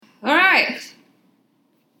right.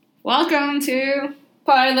 Welcome to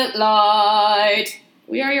Pilot Light.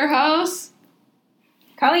 We are your hosts,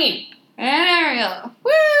 Colleen. and Ariel.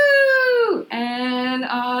 Woo! And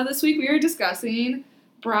this week we are discussing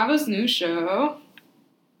Bravo's new show.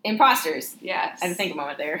 Imposters. Yes. I had to think a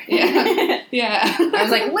moment there. Yeah. Yeah. I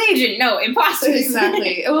was like, Legion, no, Imposters.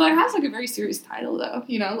 Exactly. Well, it has like a very serious title though,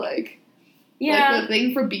 you know, like the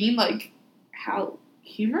thing for being like how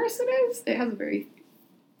humorous it is. It has a very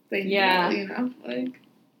thing, you know, like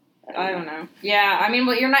I don't know. Yeah, I mean,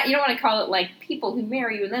 well, you don't want to call it like people who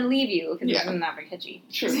marry you and then leave you because it's not very catchy.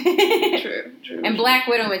 True. True. And Black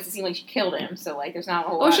Widow makes it seem like she killed him, so like there's not a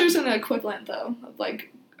whole lot. Oh, sure, an equivalent though of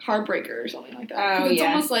like Heartbreaker or something like that. Oh, it's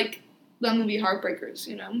almost like the movie Heartbreakers,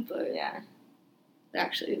 you know, but yeah, it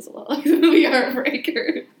actually is a lot like the movie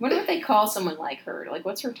Heartbreaker. What would they call someone like her? Like,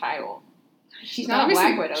 what's her title? She's not a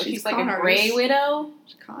Obviously, Black Widow. She's like a artist. Gray Widow.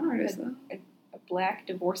 She's a con artist, though. A black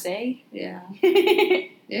divorcee. Yeah.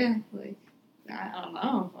 Yeah, like, I don't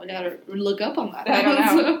know. I gotta look up on that. I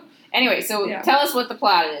don't know. Anyway, so tell us what the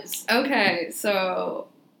plot is. Okay, so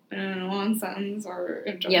in one sentence or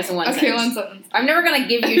in yes, in one sentence. Okay, one sentence. I'm never gonna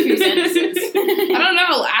give you two sentences. I don't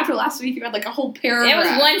know. After last week, you had like a whole paragraph. It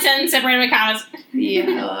was one sentence separated by commas.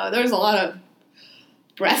 Yeah, there was a lot of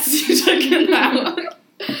breaths you took in that one.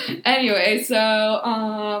 Anyway,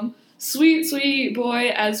 so sweet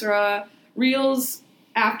boy Ezra reels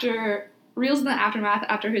in the aftermath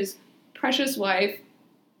after his precious wife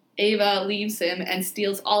Ava leaves him and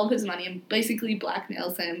steals all of his money and basically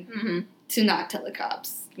blackmails him to not tell the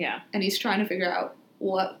cops. Yeah. And he's trying to figure out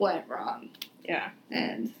what went wrong. Yeah.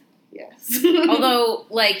 And yes. Although,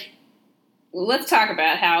 like, let's talk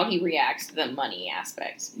about how he reacts to the money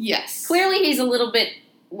aspect. Yes. Clearly he's a little bit,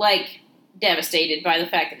 like, devastated by the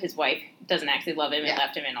fact that his wife doesn't actually love him and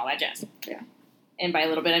left him and all that jazz. Yeah. And by a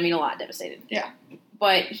little bit, I mean a lot devastated. Yeah.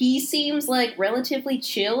 But he seems, like, relatively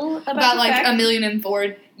chill about like fact. $1.4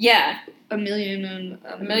 million. Yeah. $1.4 million.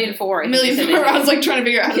 $1.4 million. $1.4 I was like trying to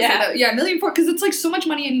figure out how to say that. Yeah, $1.4 million because it's like so much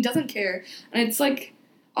money and he doesn't care. And it's like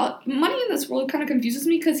money in this world kind of confuses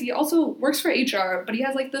me because he also works for HR, but he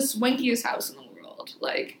has like the swankiest house in the world.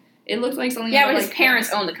 Like it looks like something. Yeah, but his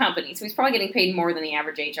parents own the company, so he's probably getting paid more than the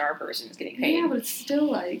average HR person is getting paid. Yeah, but it's still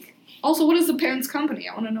like. Also, what is the parents' company?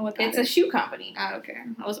 I want to know what that is. It's a shoe company. Ah, okay.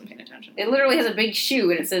 I wasn't paying attention. It literally has a big shoe,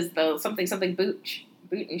 and it says the something boot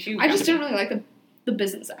and shoe. I just didn't really like the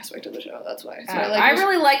business aspect of the show. That's why. So I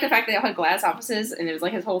really liked the fact that they all had glass offices, and it was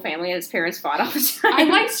like his whole family and his parents fought all the time. I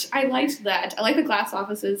liked that. I liked the glass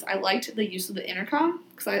offices. I liked the use of the intercom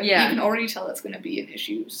because you can already tell that's going to be an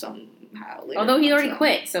issue somehow later. Although he already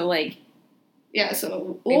quit, so like. Yeah.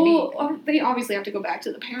 So they obviously have to go back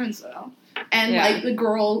to the parents though, and like the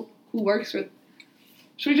girl who works with.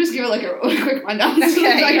 Should we just give it like a quick rundown?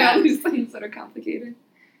 Okay, all these things that are complicated.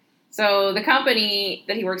 So the company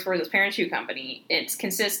that he works for is his parents' shoe company. It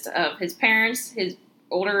consists of his parents, his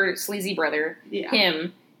older sleazy brother,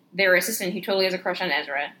 him, their assistant who totally has a crush on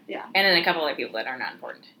Ezra, and then a couple other people that are not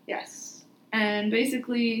important. Yes. And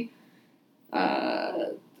basically,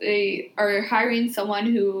 they are hiring someone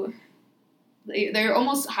who... They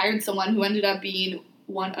almost hired someone who ended up being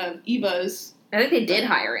one of Eva's... I think they did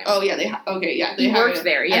hire him. Oh, yeah, they worked him.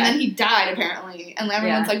 there, yeah. And then he died, apparently. And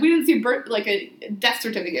everyone's like, we didn't see a death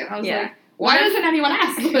certificate. And I was like, why doesn't anyone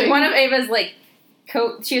ask? Like, one of Ava's, like,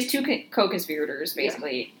 she has two co-conspirators,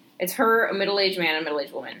 basically. Yeah. It's her, a middle-aged man, and a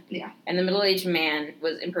middle-aged woman. Yeah. And the middle-aged man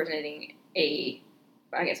was impersonating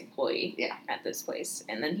employee at this place.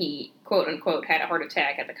 And then he, quote-unquote, had a heart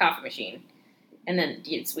attack at the coffee machine. And then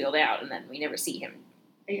gets wheeled out, and then we never see him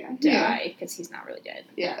die, because he's not really dead.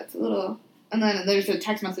 Yeah, it's a little... And then there's a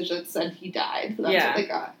text message that said he died. So that's what they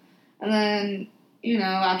got. And then,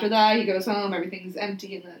 after that, he goes home, everything's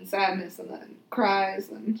empty, and then sadness, and then cries,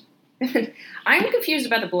 and... I'm confused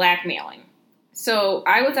about the blackmailing. So,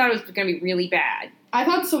 I thought it was going to be really bad. I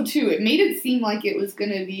thought so, too. It made it seem like it was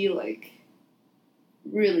going to be, like,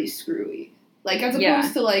 really screwy. Like, as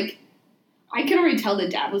opposed to, like... I could already tell the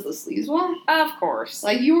dad was the sleazeball. Of course.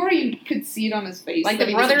 Like, you already could see it on his face. Like,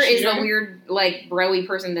 the brother is a weird, like, bro-y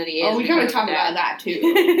person that he is. Oh, we gotta talk about that, too.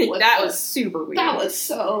 That was super weird. That was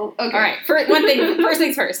so... Okay. Alright, first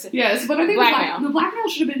things first. Yes, but I think the blackmail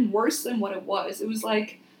should have been worse than what it was. It was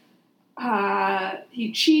like,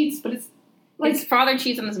 he cheats, but it's... Like, his father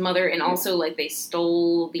cheats on his mother, and also, like, they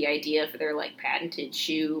stole the idea for their, like, patented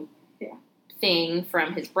shoe thing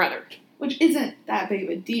from his brother. Which isn't that big of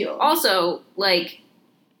a deal. Also, like,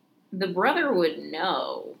 the brother would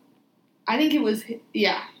know. I think it was,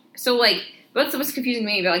 So, like, that's what's confusing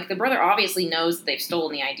me. But, like, the brother obviously knows that they've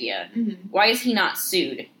stolen the idea. Mm-hmm. Why has he not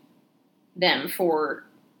sued them for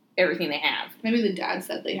everything they have. Maybe the dad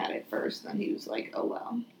said they had it first, and he was like, oh,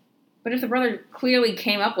 well. But if the brother clearly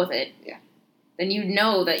came up with it, then you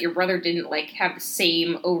know that your brother didn't, like, have the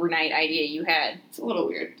same overnight idea you had. It's a little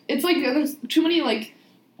weird. It's like, there's too many, like,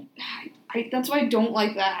 that's why I don't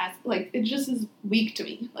like that. Like, it just is weak to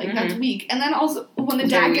me. Like, that's weak. And then also, when the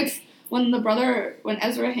dad gets... When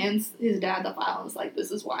Ezra hands his dad the file and is like,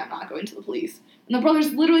 this is why I'm not going to the police. And the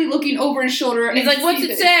brother's literally looking over his shoulder. And he's like, what's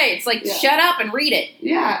it say? It's like, shut up and read it.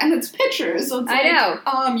 Yeah, and it's pictures. So it's I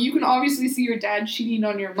know. You can obviously see your dad cheating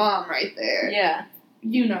on your mom right there. Yeah.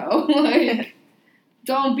 You know, like,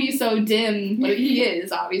 don't be so dim. But he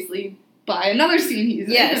is, obviously, by another scene he's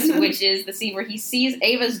in. Yes, which is the scene where he sees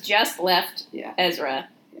Ava's just left Ezra.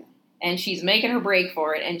 And she's making her break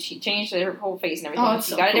for it, and she changed her whole face and everything.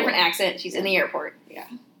 She's got a different accent. She's in the airport. Yeah.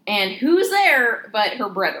 And who's there but her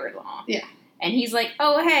brother-in-law? Yeah. And he's like,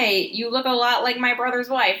 oh, hey, you look a lot like my brother's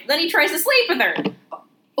wife. Then he tries to sleep with her.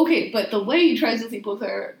 Okay, but the way he tries to sleep with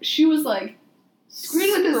her, she was, like,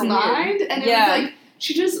 screwing with his mind. And it was, like,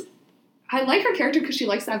 she just... I like her character because she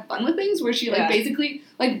likes to have fun with things, where she, like, basically...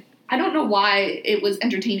 Like, I don't know why it was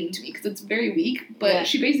entertaining to me, because it's very weak, but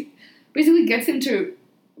she basically gets him to...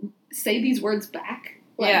 say these words back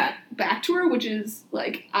to her, which is,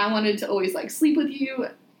 like, I wanted to always, like, sleep with you,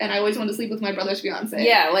 and I always wanted to sleep with my brother's fiancé.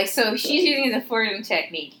 Yeah, like, so she's using it as a flirting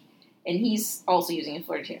technique, and he's also using a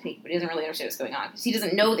flirting technique, but he doesn't really understand what's going on, because he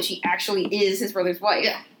doesn't know that she actually is his brother's wife.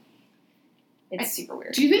 Yeah. It's super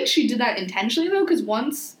weird. Do you think she did that intentionally, though? Because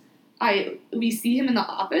once we see him in the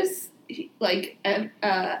office,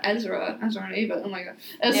 Ezra and Ava, oh my god,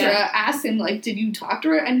 Ezra asks him, like, did you talk to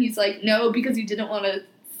her? And he's like, no, because he didn't want to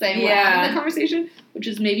say what happened in the conversation, which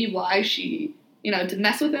is maybe why she, to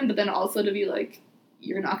mess with him, but then also to be like,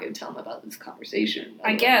 you're not going to tell him about this conversation.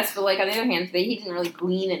 I guess, but, like, on the other hand, he didn't really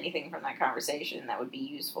glean anything from that conversation that would be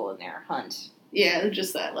useful in their hunt. Yeah,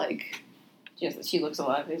 just that, like... Just that she looks a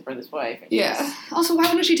lot like his brother's wife. Yeah. Also, why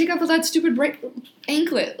wouldn't she take off that stupid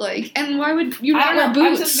anklet? Like, and why would you not wear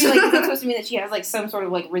boots? It's supposed to mean that she has, like, some sort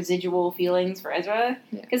of, like, residual feelings for Ezra.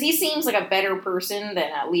 Because he seems like a better person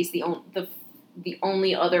than at least the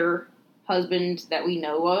only other husband that we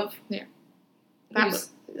know of. Yeah.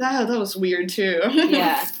 That was weird, too.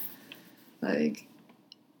 Yeah. Like,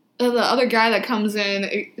 the other guy that comes in,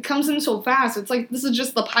 it comes in so fast. It's like, this is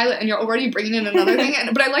just the pilot, and you're already bringing in another thing.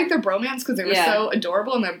 But I like their bromance, because they were so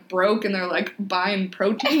adorable, and they're broke, and they're, like, buying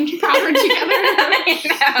protein powder together.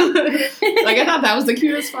 I thought that was the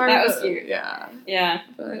cutest part. That was cute. Yeah. Yeah.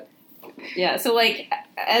 But... Yeah, so, like,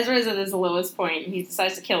 Ezra's at his lowest point. He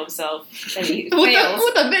decides to kill himself, and he with fails.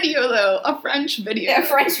 With a video, though. A French video. Yeah, a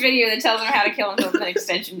French video that tells him how to kill himself with an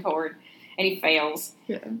extension cord. And he fails.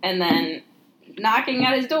 Yeah. And then, knocking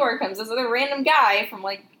at his door comes this other random guy from,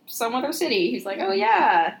 like, some other city. He's like, oh,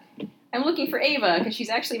 yeah, I'm looking for Ava, because she's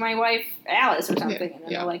actually my wife, Alice, or something. And then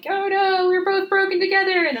they're like, oh, no, we're both broken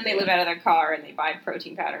together. And then they live out of their car, and they buy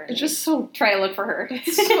protein powder. And it's just so... try to look for her.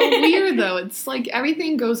 It's so weird, though. It's like,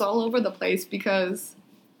 everything goes all over the place, because...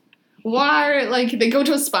 Why, like, they go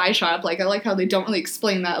to a spy shop. Like, I like how they don't really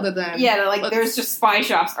explain that, other than... Yeah, like, there's just spy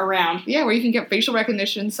shops around. Yeah, where you can get facial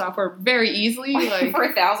recognition software very easily. Like,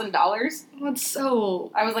 for $1,000? That's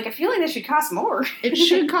so... I was like, I feel like this should cost more. It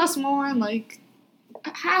should cost more, and, like...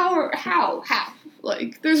 How?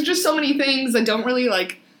 Like, there's just so many things that don't really,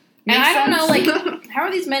 like, make sense. And I don't know, like, how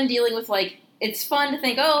are these men dealing with, like, it's fun to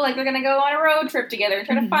think, oh, like, they're gonna go on a road trip together and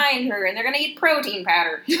try to find her, and they're gonna eat protein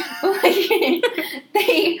powder.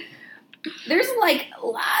 Like, there's, like,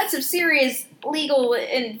 lots of serious legal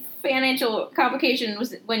and financial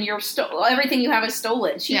complications when you're everything you have is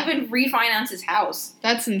stolen. She even refinanced his house.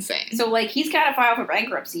 That's insane. So, like, he's got to file for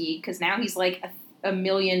bankruptcy, because now he's, like, $1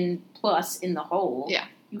 million plus in the hole. Yeah.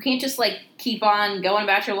 You can't just, like, keep on going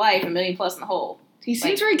about your life $1 million plus in the hole. He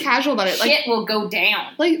seems very casual about it. Shit will go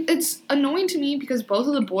down. Like, it's annoying to me because both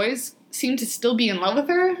of the boys seem to still be in love with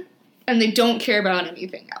her, and they don't care about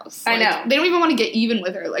anything else. Like, I know. They don't even want to get even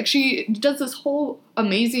with her. Like, she does this whole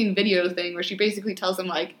amazing video thing where she basically tells them,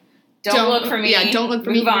 like, Don't look for me. Yeah, don't look for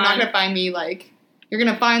me. Move You're on. not going to find me. Like, you're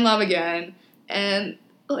going to find love again. And,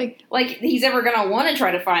 like... Like, he's ever going to want to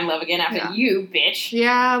try to find love again after you, bitch.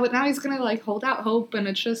 Yeah, but now he's going to, like, hold out hope, and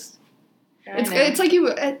it's just... It's like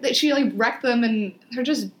she, like, wrecked them, and they're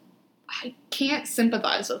just... I can't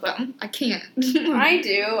sympathize with them. I can't. I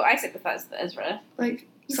do. I sympathize with Ezra. Like,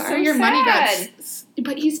 he's sorry, so your money sad. got...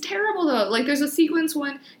 But he's terrible, though. Like, there's a sequence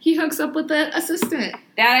when he hooks up with the assistant.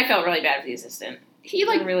 That I felt really bad for the assistant. He,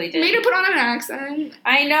 like, really did. made her put on an accent.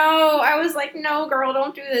 I know. I was like, no, girl,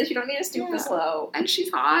 don't do this. You don't need to stoop this low. And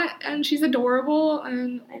she's hot, and she's adorable,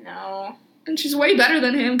 and... I know. And she's way better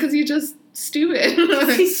than him because he's just stupid.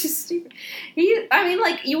 He's just stupid.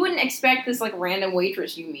 You wouldn't expect this, random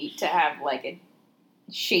waitress you meet to have, a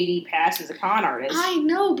shady past as a con artist. I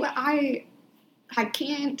know, but I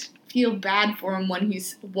can't feel bad for him when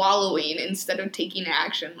he's wallowing instead of taking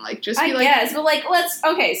action. Guess,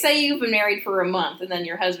 but say you've been married for a month and then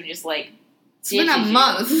your husband just it's been a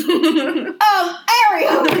month. Oh,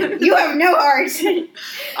 Ariel, you have no heart. It's been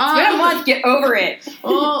a month. Get over it.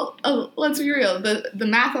 Well, let's be real. The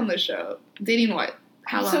math on the show, dating what?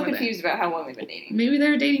 I'm so confused about how long they've been dating. Maybe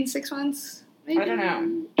they're dating 6 months. Maybe. I don't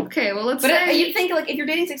know. Okay, well let's. But you'd think if you're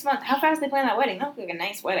dating 6 months, how fast they plan that wedding? That would be a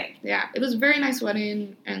nice wedding. Yeah, it was a very nice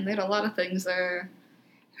wedding, and they had a lot of things there.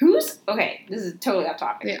 This is totally off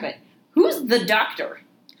topic, but who's the doctor?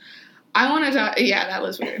 I want to talk. Yeah, that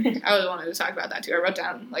was weird. I really wanted to talk about that too. I wrote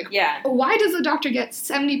down why does the doctor get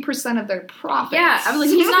 70% of their profits? Yeah, I was like,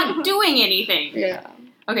 he's not doing anything. Yeah.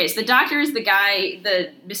 Okay, so the doctor is the guy,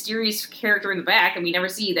 the mysterious character in the back that we never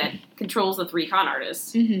see that controls the 3 con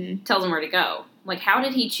artists. Mm-hmm. Tells them where to go. How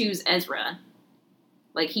did he choose Ezra?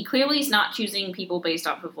 He clearly is not choosing people based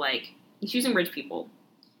off of he's choosing rich people,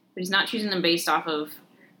 but he's not choosing them based off of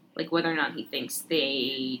whether or not he thinks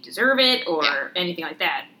they deserve it or anything like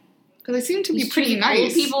that. Because they seem to be He's pretty nice.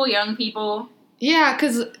 Old people, young people. Yeah,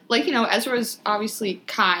 because, Ezra's obviously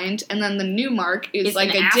kind, and then the new Mark is, a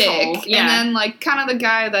asshole. dick. Yeah. And then, kind of the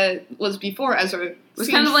guy that was before Ezra was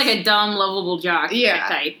kind of a dumb, lovable jock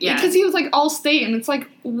type. Yeah. Because he was, all state, and it's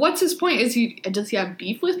what's his point? Does he have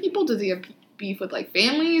beef with people? Does he have beef with,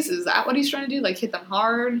 families? Is that what he's trying to do? Hit them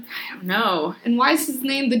hard? I don't know. And why is his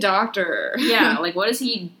name the Doctor? Yeah, what is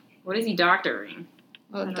he doctoring?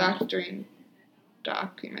 Well, doctoring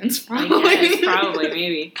documents, probably. I guess, probably,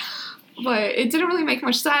 maybe. But it didn't really make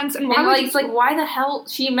much sense. And why it's why the hell?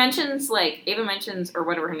 She mentions, Ava mentions, or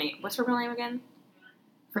whatever her name. What's her real name again?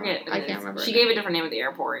 Forget. I can't remember. She gave a different name at the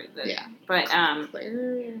airport. Yeah. But,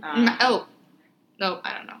 Claire? No,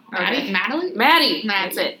 I don't know. Okay. Maddie? Maddie!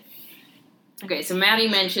 That's it. Okay, so Maddie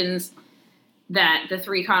mentions that the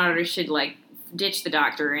 3 con artists should, ditch the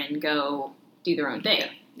doctor and go do their own thing.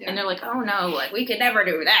 Yeah. And they're oh no, we could never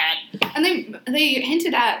do that. And they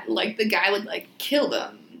hinted at, the guy would, kill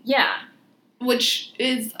them. Yeah. Which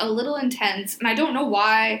is a little intense, and I don't know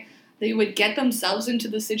why they would get themselves into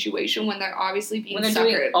the situation when they're obviously being suckered. When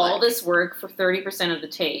they're doing all this work for 30% of the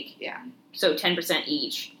take. Yeah. So 10%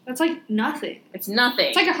 each. That's nothing. It's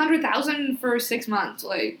nothing. It's $100,000 for 6 months.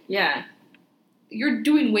 Yeah. You're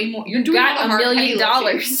doing way more. You're doing got $1 million.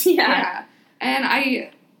 Yeah. And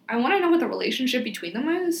I want to know what the relationship between them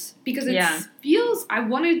is, because it feels. I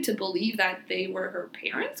wanted to believe that they were her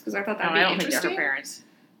parents, because I thought that'd be interesting. I don't think they're her parents.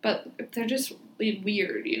 But they're just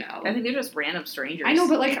weird, I think they're just random strangers. I know,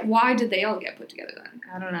 but why did they all get put together then?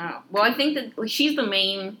 I don't know. Well, I think that she's the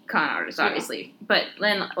main con artist, obviously. Yeah. But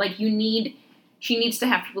then, she needs to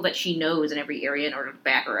have people that she knows in every area in order to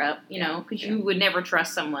back her up, because you would never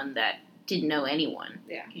trust someone that didn't know anyone.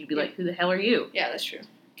 Yeah. You'd be who the hell are you? Yeah, that's true.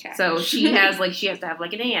 Cat. So she has, she has to have,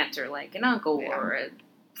 an aunt or, an uncle or a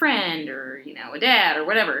friend or, a dad or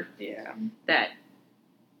whatever. Yeah. That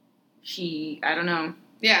she, I don't know.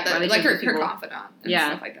 Yeah, her confidant and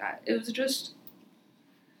stuff like that. It was just...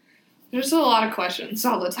 There's a lot of questions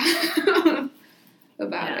all the time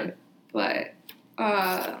about it. But,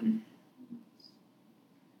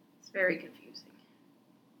 it's very confusing.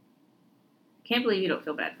 I can't believe you don't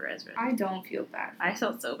feel bad for Ezra. I don't feel bad. I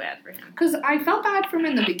felt so bad for him. Because I felt bad for him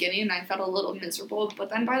in the beginning, and I felt a little miserable,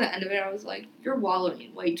 but then by the end of it, I was you're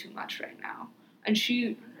wallowing way too much right now. And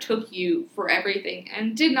she took you for everything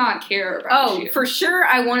and did not care about you. Oh, for sure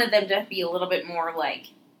I wanted them to be a little bit more,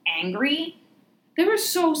 angry. They were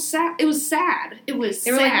so sad. It was sad. They were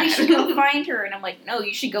we should go find her. And I'm no,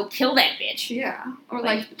 you should go kill that bitch. Yeah. Or,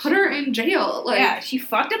 put her in jail. Yeah, she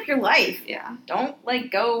fucked up your life. Yeah. Don't,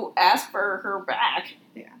 go ask for her back.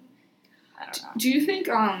 Yeah. I don't know. Do you think,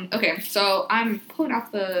 okay, so I'm pulling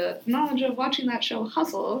off the knowledge of watching that show,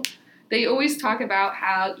 Hustle. They always talk about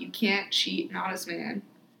how you can't cheat an honest man.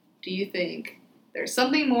 Do you think there's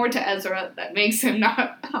something more to Ezra that makes him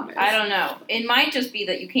not honest? I don't know. It might just be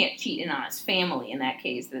that you can't cheat an honest family in that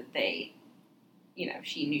case, that they,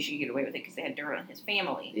 she knew she could get away with it because they had dirt on his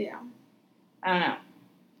family. Yeah. I don't know.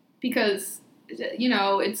 Because,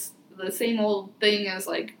 it's the same old thing as,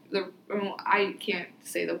 I can't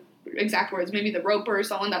say the exact words, maybe the roper or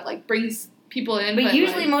someone that, brings people in. But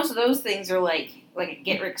usually most of those things are, a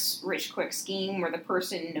get-rich quick scheme where the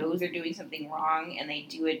person knows they're doing something wrong and they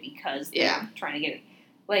do it because they're trying to get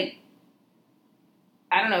it.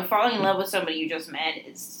 I don't know, falling in love with somebody you just met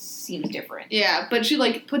seems different. Yeah, but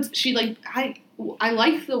I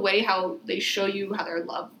like the way how they show you how their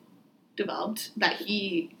love developed that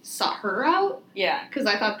he sought her out. Yeah. Because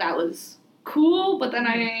I thought that was cool, but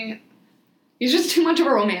then he's just too much of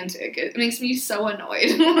a romantic. It makes me so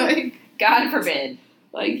annoyed. Like, God forbid.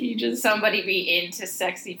 Like, he just... Somebody be into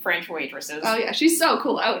sexy French waitresses. Oh, yeah, she's so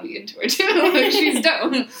cool. I would be into her, too. Like, she's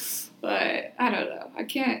dope. But, I don't know. I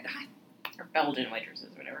can't... Or Belgian waitresses,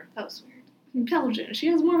 whatever. That was weird. Belgian. She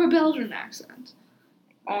has more of a Belgian accent.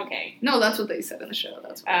 Okay. No, that's what they said in the show.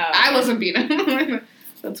 That's what I wasn't being...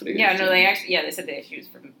 That's what he was Yeah, no, saying. they said that she was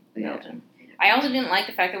from Belgium. I also didn't like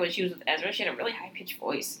the fact that when she was with Ezra, she had a really high-pitched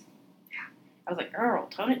voice. Yeah. I was like, girl,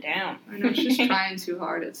 tone it down. I know, she's trying too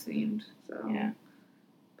hard, it seemed. So. Yeah.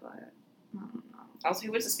 But, I don't know. Also,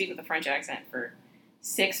 who wants to speak with a French accent for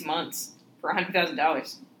 6 months for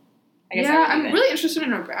 $100,000? I'm really interested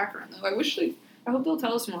in her background, though. I hope they'll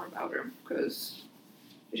tell us more about her, because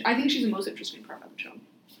I think she's the most interesting part of the show.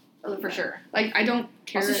 For sure. Like, I don't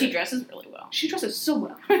care. Also, she dresses really well. She dresses so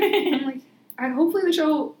well. I'm like, hopefully the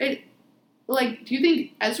show, do you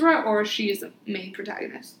think Ezra or she is the main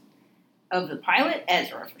protagonist? Of the pilot,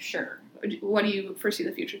 Ezra, for sure. What do you foresee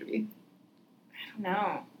the future to be? I don't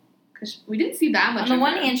know. Because we didn't see that much On the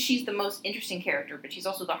one hand, she's the most interesting character, but she's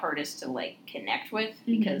also the hardest to, like, connect with,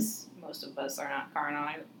 because most of us are not con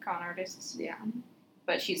artists. Yeah.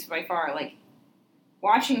 But she's by far, like,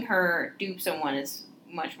 watching her dupe someone is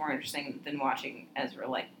much more interesting than watching Ezra,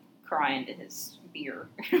 like, cry into his beer.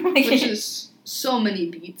 Which is so many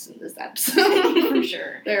beats in this episode. For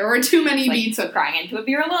sure. There were too many like beats of crying into a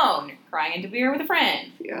beer alone, crying into a beer with a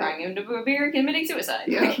friend, Yeah. crying into a beer committing suicide.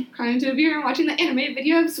 Yeah, crying into a beer and watching the animated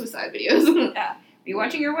video of suicide videos. Yeah. Be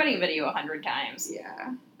watching your wedding video 100 times.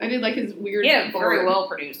 Yeah. I did like his weird... Yeah, very well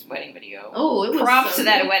produced wedding video. Oh, it was Props so to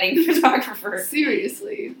that good. wedding photographer.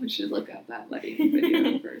 Seriously. We should look up that wedding video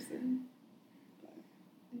in person.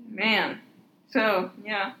 Man. So,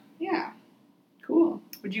 yeah. Yeah. Cool.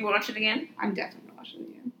 Would you watch it again? I'm definitely going to watch it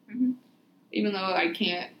again. Mm-hmm. Even though I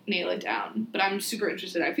can't nail it down. But I'm super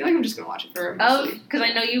interested. I feel like I'm just going to watch it for Oh, because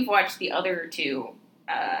I know you've watched the other two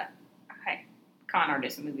con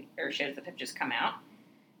artist movie or shows that have just come out.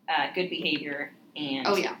 Good Behavior and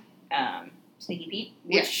Sneaky Pete.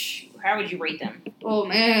 Which, how would you rate them? Oh,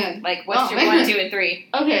 man. Like, what's your 1, 2, and 3?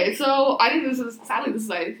 Okay, so I think this is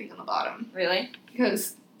I think on the bottom. Really?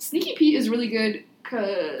 Because Sneaky Pete is really good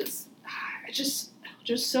because it's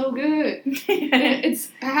just so good. It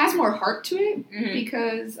has more heart to it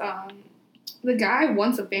because the guy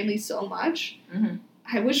wants a family so much. Mm-hmm.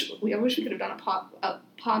 I wish we could have done a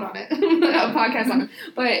pod on it, a podcast on it.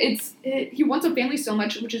 But he wants a family so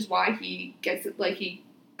much, which is why he gets it. Like, he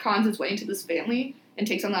cons his way into this family and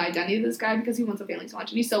takes on the identity of this guy because he wants a family so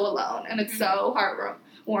much, and he's so alone, and it's so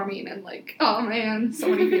heartwarming and like, oh man, so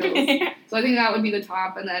many feels. So I think that would be the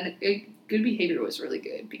top, and then Good Behavior was really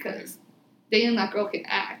good because they and that girl can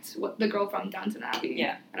act. The girl from Downton Abbey.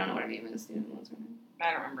 Yeah. I don't know what her name is. Do you know what's her name?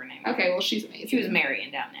 I don't remember her name. Okay, well, she's amazing. She was Mary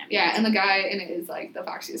in Downton Abbey. Yeah, and the guy in it is like the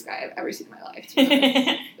foxiest guy I've ever seen in my life.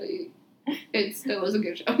 It was a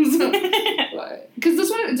good show. Because this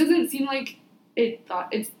one, it doesn't seem like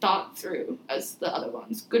it's thought through as the other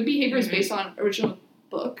ones. Good Behavior is based on original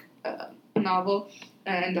book, a novel,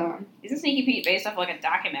 and isn't Sneaky Pete based off like a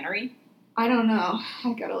documentary? I don't know.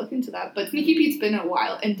 I gotta look into that. But Sneaky Pete's been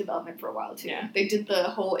in development for a while too. Yeah. They did the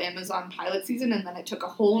whole Amazon pilot season, and then it took a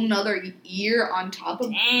whole nother year on top of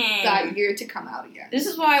that year to come out again. This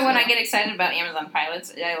is why when I get excited about Amazon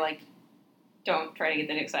pilots, I don't try to get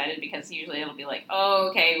that excited because usually it'll be like,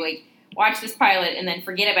 oh, okay, like watch this pilot and then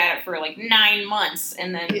forget about it for like 9 months,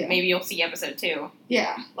 and then maybe you'll see episode 2.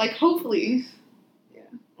 Yeah, like hopefully,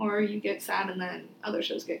 or you get sad and then other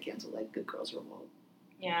shows get canceled, like Good Girls Revolt.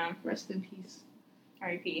 Yeah. Rest in peace.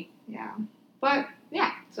 R.I.P. Yeah. But,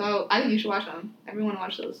 yeah. So, I think you should watch them. Everyone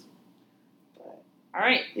watch those. But,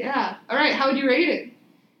 alright. Yeah. Alright, how would you rate it?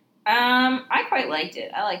 I quite liked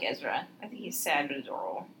it. I like Ezra. I think he's sad but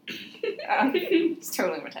adorable. He's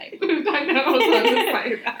totally my type. I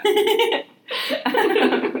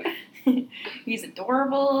know. He's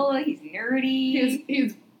adorable. He's nerdy.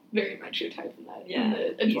 He's very much your type in that. Yeah.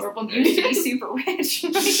 The adorable He used to be super rich.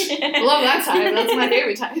 Love that type. That's my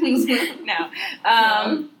favorite type. No.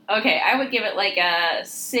 Okay, I would give it like a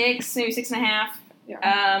 6, maybe 6.5.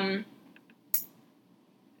 Yeah.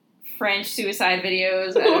 French suicide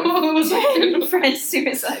videos. French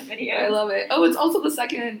suicide videos. I love it. Oh, it's also the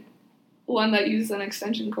second one that uses an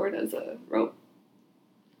extension cord as a rope.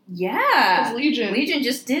 Yeah. Legion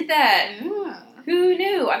just did that. Yeah. Who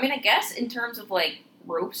knew? I mean, I guess in terms of like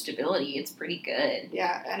rope stability, it's pretty good.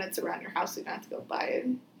 Yeah, and it's around your house, so you don't have to go buy it.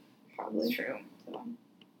 Probably. It's true. So.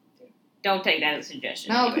 Don't take that as a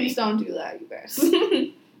suggestion. No, anyway. please don't do that, you guys.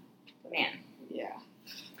 Man. Yeah.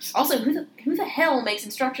 Also, who the hell makes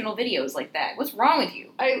instructional videos like that? What's wrong with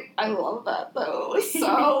you? I love that, though. It's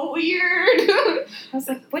so weird. I was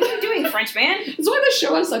like, what are you doing, French man? It's why the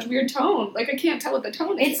show has such weird tone. Like, I can't tell what the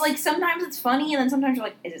tone is. It's like, sometimes it's funny, and then sometimes you're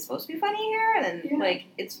like, is it supposed to be funny here? And then, like,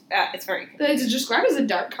 it's very It's described as a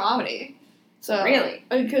dark comedy. So really?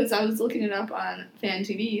 Because I was looking it up on Fan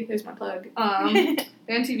TV. There's my plug. Fan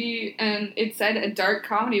TV, and it said a dark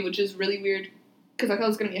comedy, which is really weird, because I thought it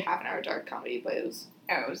was going to be a half-an-hour dark comedy, but it was...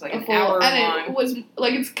 Oh, it was like an hour long. And it was,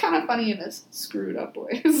 like, it's kind of funny in a screwed up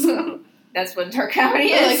way, so... That's what dark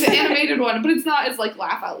comedy is? Like, the animated one, but it's not as, like,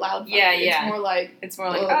 laugh out loud funny. Yeah. It's more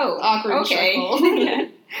like, awkward okay.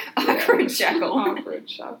 Chuckle. Awkward chuckle. Awkward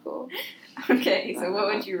chuckle. Okay, so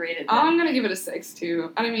what would you rate it then? I'm going to give it a 6,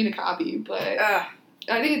 too. I didn't mean to copy, but I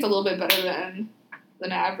think it's a little bit better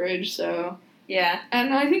than average, so... Yeah.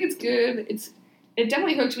 And I think it's good. It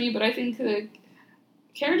definitely hooked me, but I think the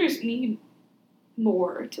characters need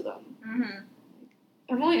more to them. Mm-hmm.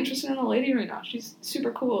 I'm only interested in the lady right now. She's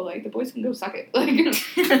super cool. Like, the boys can go suck it. Like,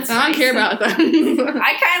 I don't care about them.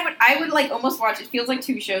 I would like almost watch. It feels like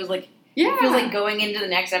 2 shows. Like, yeah. It feels like going into the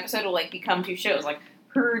next episode will like become 2 shows. Like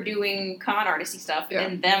her doing con artisty stuff,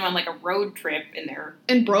 and them on like a road trip in their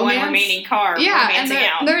one remaining car, romancing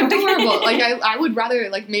out. They're adorable. Like, I would rather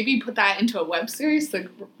like maybe put that into a web series, the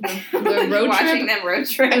road watching trip, them road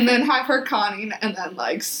trip, and then have her conning, and then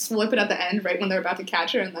like slip it at the end right when they're about to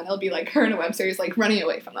catch her, and then it'll be like her in a web series like running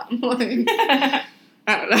away from them. Like, I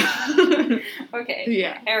don't know. Okay.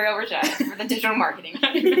 Yeah. Ariel Rashad for the digital marketing.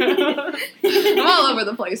 I'm all over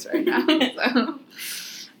the place right now. So.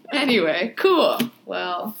 Anyway, cool.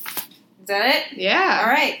 Well. Is that it? Yeah. All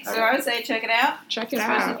right. So I would say check it out. Check it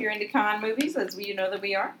out. Especially if you're into con movies, as you know that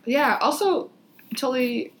we are. Yeah. Also,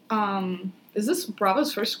 totally, is this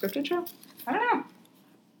Bravo's first scripted show? I don't know.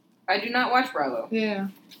 I do not watch Bravo. Yeah.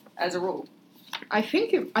 As a rule. I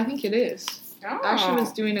think it is. Oh. Ashley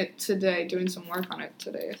was doing it today, doing some work on it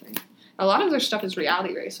today, I think. A lot of their stuff is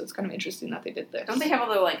reality race, so it's kind of interesting that they did this. Don't they have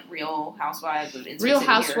all the, like, Real Housewives of Real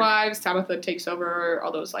Housewives, Tabitha Takes Over,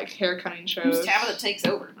 all those, like, hair cutting shows. Who's Tabitha Takes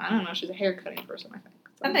Over? I don't know, she's a hair cutting person,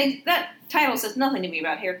 I think. That title says nothing to me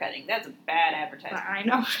about hair cutting. That's a bad advertisement. I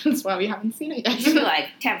know, that's why we haven't seen it yet. You should be like,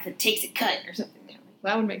 Tabitha Takes It Cut, or something.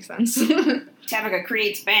 That would make sense. Tabitha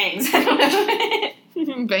Creates Bangs. I don't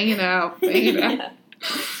know. Bang it out.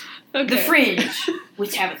 Okay. The Fringe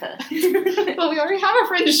with Tabitha. Well, we already have a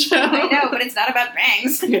Fringe show. I know, but it's not about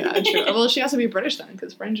bangs. Yeah, true. Well, she has to be British then,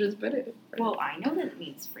 because Fringe is British. Well, I know that it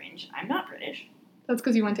means Fringe. I'm not British. That's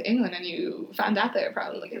because you went to England and you found out there,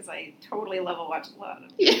 probably. Because I totally level watch a lot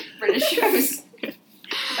of British shows.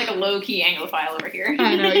 Like a low-key Anglophile over here.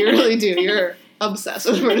 I know, you really do. You're obsessed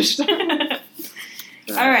with British stuff.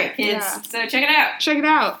 All right, kids. Yeah. So check it out. Check it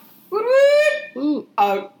out. Woot woot! Ooh.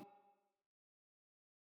 Out.